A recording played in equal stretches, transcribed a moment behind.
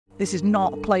This is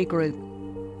not a playgroup.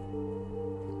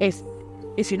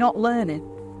 If you're not learning,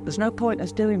 there's no point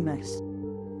us doing this.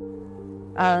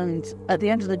 And at the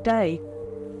end of the day,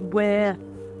 we're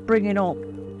bringing up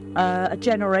a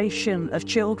generation of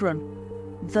children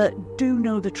that do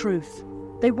know the truth.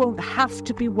 They won't have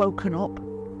to be woken up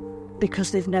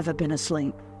because they've never been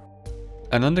asleep.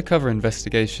 An undercover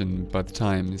investigation by The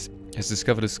Times has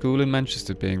discovered a school in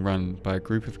Manchester being run by a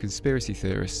group of conspiracy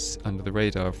theorists under the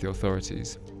radar of the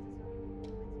authorities.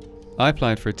 I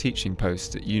applied for a teaching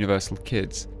post at Universal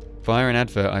Kids via an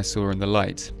advert I saw in The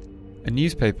Light, a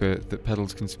newspaper that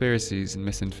peddles conspiracies and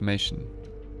misinformation.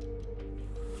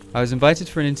 I was invited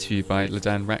for an interview by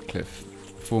LaDan Ratcliffe,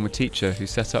 a former teacher who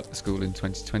set up the school in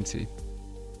 2020.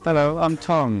 Hello, I'm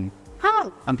Tom. Hi.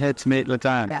 I'm here to meet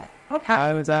LaDan. Yeah. Okay.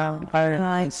 Hi, LaDan. Hi.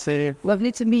 Nice. See you.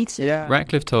 Lovely to meet you. Yeah.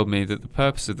 Ratcliffe told me that the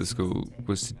purpose of the school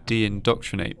was to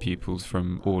de-indoctrinate pupils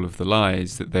from all of the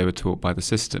lies that they were taught by the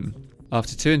system.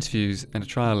 After 2 interviews and a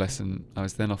trial lesson, I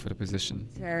was then offered a position.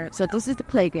 So this is the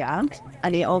playground,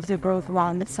 and it also goes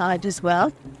around the side as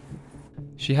well.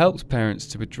 She helped parents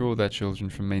to withdraw their children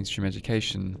from mainstream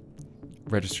education,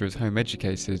 register as home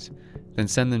educated, then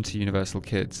send them to Universal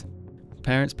Kids.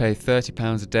 Parents pay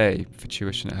 £30 a day for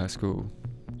tuition at her school.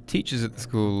 Teachers at the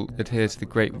school adhere to the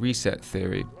Great Reset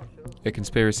theory, a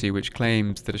conspiracy which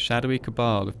claims that a shadowy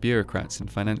cabal of bureaucrats and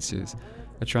financiers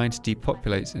are trying to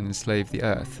depopulate and enslave the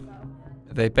earth.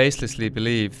 They baselessly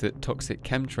believe that toxic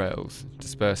chemtrails,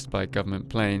 dispersed by government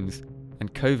planes,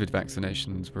 and COVID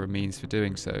vaccinations were a means for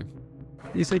doing so.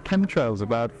 You say chemtrails are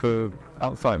bad for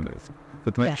Alzheimer's,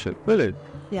 for dementia? Yeah. Really?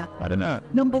 Yeah. I don't know.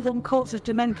 Number one cause of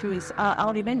dementia is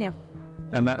aluminium.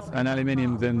 And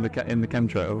aluminium's in the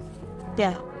chemtrails.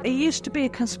 Yeah. It used to be a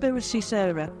conspiracy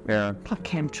theory. Yeah.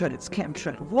 Chemtrails.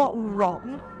 What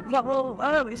wrong? Well,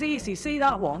 oh, it's easy. See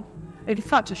that one? In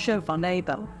fact, I showed my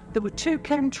neighbour. There were 2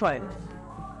 chemtrails,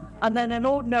 and then an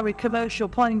ordinary commercial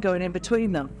plane going in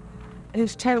between them,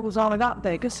 whose tail was only that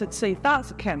big. I said, see,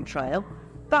 that's a chemtrail,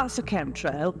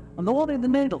 and the one in the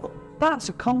middle, that's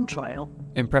a contrail.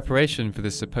 In preparation for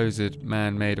this supposed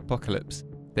man-made apocalypse,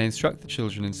 they instruct the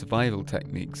children in survival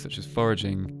techniques such as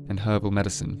foraging and herbal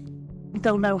medicine.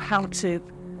 They'll know how to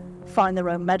find their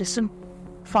own medicine,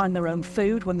 find their own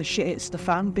food when the shit hits the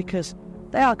fan, because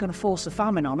they are going to force a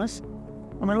famine on us.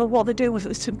 I mean, look what they're doing with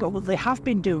what they have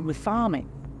been doing with farming.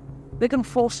 They're going to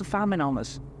force a famine on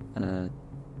us.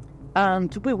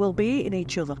 And we will be eating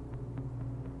each other.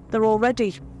 There's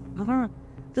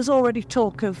already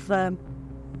talk of that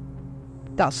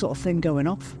sort of thing going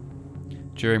off.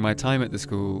 During my time at the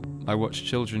school, I watched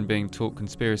children being taught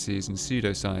conspiracies and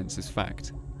pseudoscience as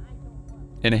fact.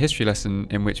 In a history lesson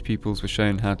in which pupils were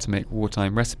shown how to make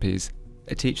wartime recipes,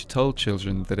 a teacher told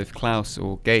children that if Klaus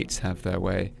or Gates have their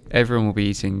way, everyone will be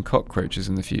eating cockroaches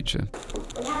in the future.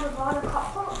 We have a lot of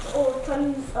cockroaches or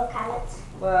tons of carrots.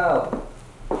 Well,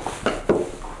 I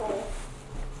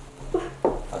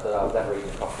don't know, I've never eaten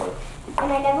a cockroach.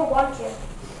 And I never want to.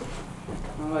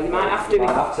 Well, you might have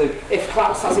to. If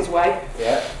Klaus has his way.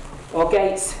 Yeah. Or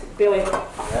Gates, Billy.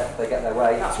 Yeah, they get their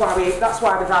way. That's why we've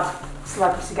had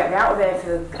celebrities to get me out of here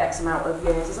for X amount of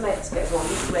years, isn't it? To get everyone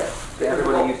used to it. Get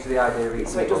everybody used to the idea of eating.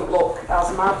 So it doesn't look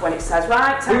as mad when it says,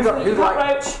 right, time to eat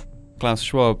cockroach. Klaus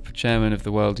Schwab, chairman of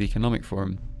the World Economic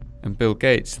Forum, and Bill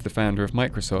Gates, the founder of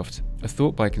Microsoft, are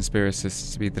thought by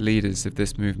conspiracists to be the leaders of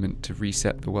this movement to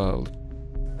reset the world.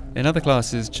 In other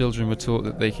classes, children were taught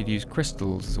that they could use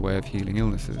crystals as a way of healing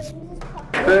illnesses.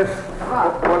 First,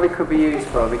 what they could be used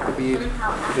for, they could be used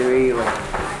to do healing.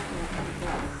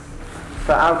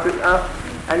 So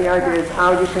any ideas,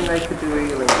 how do you think they could do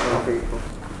healing for people?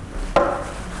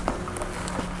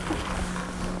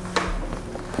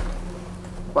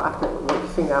 What do you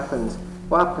think happens?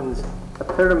 What happens? A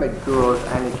pyramid draws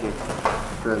energy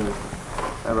from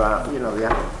around,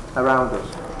 around us.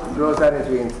 It draws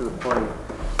energy into the point.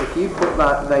 If you put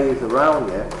that layers around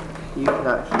it, you can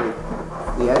actually,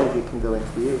 the energy can go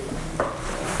into you.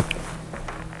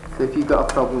 So if you've got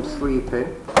a problem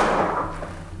sleeping,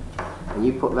 and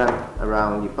you put them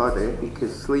around your body,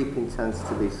 because sleeping tends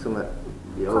to be something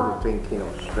you're overthinking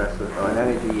or stress or an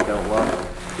energy you don't want,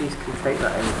 these can take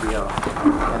that energy off,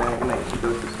 and then it makes you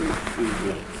go to sleep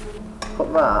easier.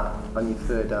 Put that on your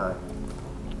third eye.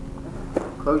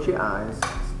 Close your eyes,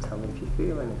 tell me if you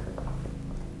feel anything,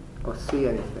 or see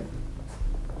anything.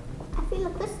 I feel a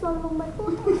crystal on my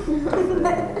forehead.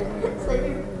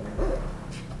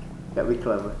 Get me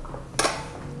clever.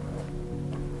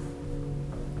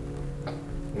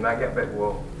 You might get a bit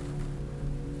warm.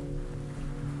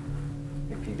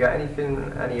 If you get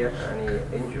anything, any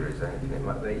injuries, anything,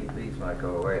 these might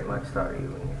go away. It might start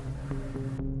healing you.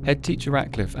 Head teacher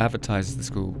Ratcliffe advertises the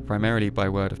school primarily by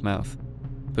word of mouth,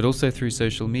 but also through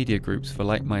social media groups for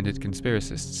like-minded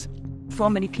conspiracists. So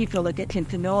many people are getting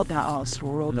to know about our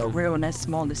school, although we're on a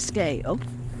smaller scale.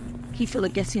 People are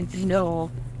getting to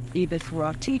know either through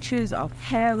our teachers, our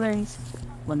parents,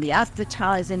 when they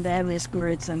advertise in various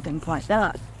grids and things like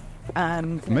that.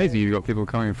 Amazing, you've got people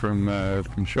coming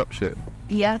from Shropshire.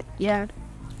 Yeah. There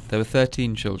were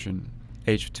 13 children,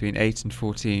 aged between 8 and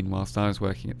 14 whilst I was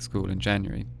working at the school in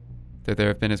January, though there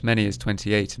have been as many as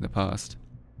 28 in the past.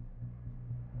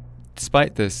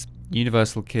 Despite this,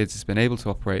 Universal Kids has been able to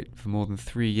operate for more than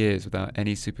 3 years without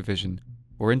any supervision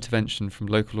or intervention from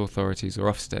local authorities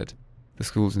or Ofsted, the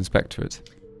school's inspectorate.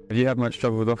 Have you had much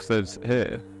trouble with Ofsted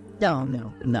here?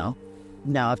 No.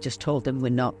 I've just told them we're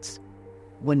not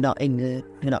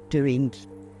doing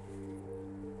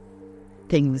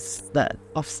things that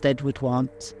Ofsted would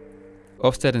want.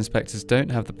 Ofsted inspectors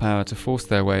don't have the power to force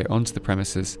their way onto the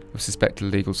premises of suspected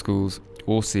illegal schools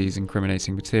or seize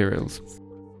incriminating materials.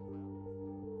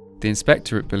 The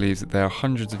inspectorate believes that there are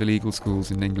hundreds of illegal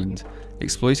schools in England,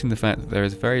 exploiting the fact that there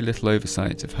is very little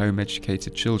oversight of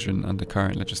home-educated children under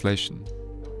current legislation.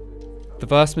 The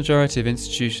vast majority of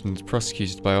institutions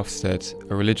prosecuted by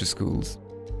Ofsted are religious schools,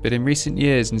 but in recent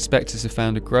years inspectors have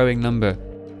found a growing number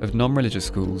of non-religious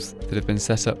schools that have been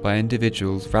set up by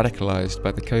individuals radicalised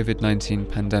by the COVID-19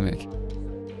 pandemic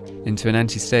into an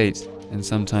anti-state and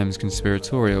sometimes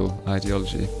conspiratorial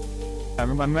ideology.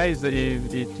 I'm amazed that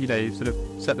you sort of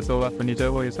set this all up and you do it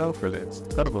all yourself, really. It's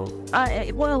incredible.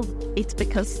 Well, it's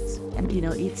because,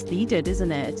 it's needed,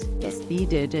 isn't it? It's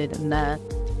needed, and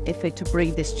if we're to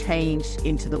bring this change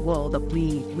into the world that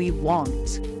we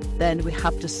want, then we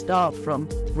have to start from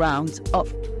ground up.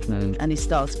 And it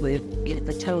starts with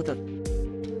the total